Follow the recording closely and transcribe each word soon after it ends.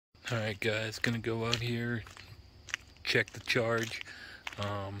Alright guys, gonna go out here, check the charge,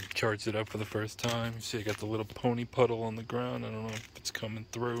 charged it up for the first time. See I got the little pony puddle on the ground. I don't know if it's coming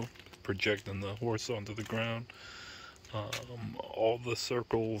through, projecting the horse onto the ground. All the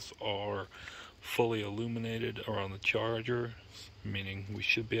circles are fully illuminated around the charger, meaning we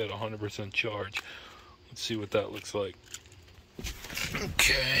should be at 100% charge. Let's see what that looks like.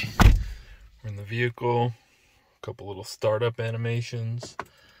 Okay, we're in the vehicle, a couple little startup animations.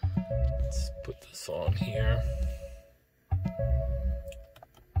 Let's put this on here.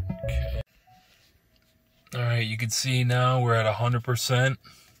 Okay. Alright, you can see now we're at 100%.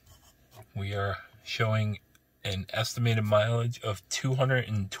 We are showing an estimated mileage of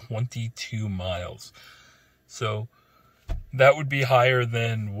 222 miles. So that would be higher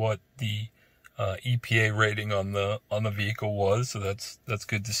than what the EPA rating on the vehicle was. So that's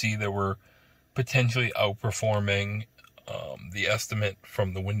good to see that we're potentially outperforming the estimate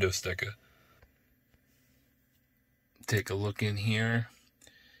from the window sticker. Take a look in here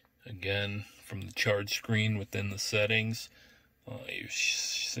again from the charge screen within the settings. You're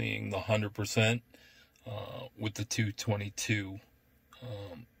seeing the 100% with the 222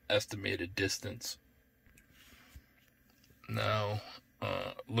 estimated distance. Now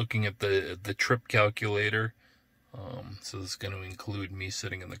looking at the trip calculator, so this is going to include me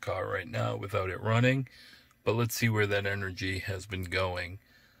sitting in the car right now without it running, but let's see where that energy has been going.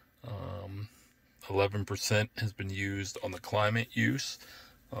 11% has been used on the climate use.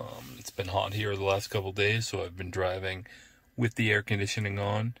 It's been hot here the last couple days, so I've been driving with the air conditioning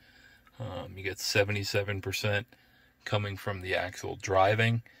on. You get 77% coming from the actual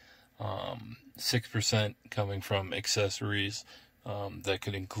driving, 6% coming from accessories. That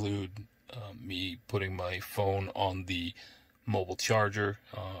could include me putting my phone on the mobile charger,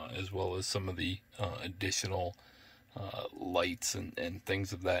 as well as some of the additional lights and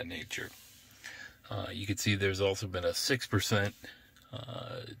things of that nature. You can see there's also been a 6%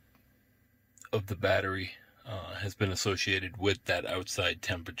 of the battery has been associated with that outside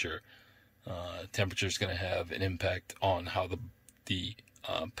temperature. Temperature is going to have an impact on how the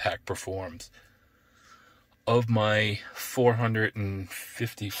pack performs. Of my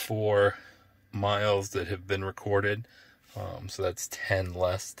 454 miles that have been recorded, so that's 10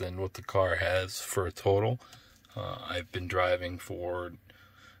 less than what the car has for a total. I've been driving for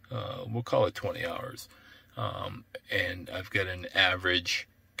we'll call it 20 hours, and I've got an average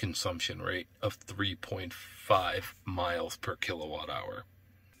consumption rate of 3.5 miles per kilowatt hour.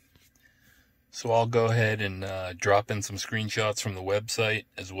 So I'll go ahead and drop in some screenshots from the website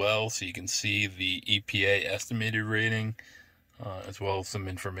as well, so you can see the EPA estimated rating, as well as some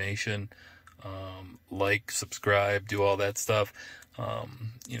information. Like, subscribe, do all that stuff.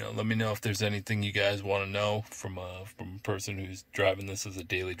 Let me know if there's anything you guys want to know from a person who's driving this as a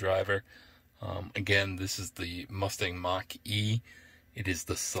daily driver. Again, this is the Mustang Mach-E. It is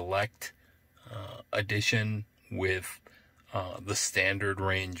the Select edition with the standard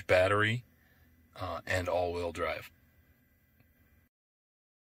range battery and all-wheel drive.